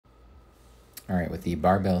All right, with the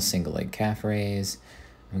barbell single leg calf raise,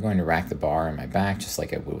 I'm going to rack the bar on my back just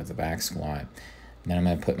like I would with a back squat. Then I'm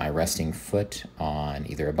going to put my resting foot on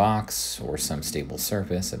either a box or some stable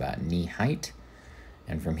surface about knee height.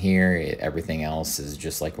 And from here, everything else is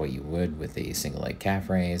just like what you would with a single leg calf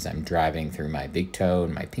raise. I'm driving through my big toe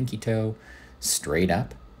and my pinky toe straight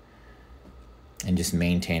up and just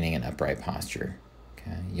maintaining an upright posture.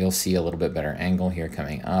 Okay, you'll see a little bit better angle here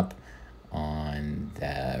coming up on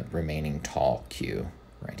the remaining tall cue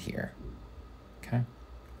right here. Okay.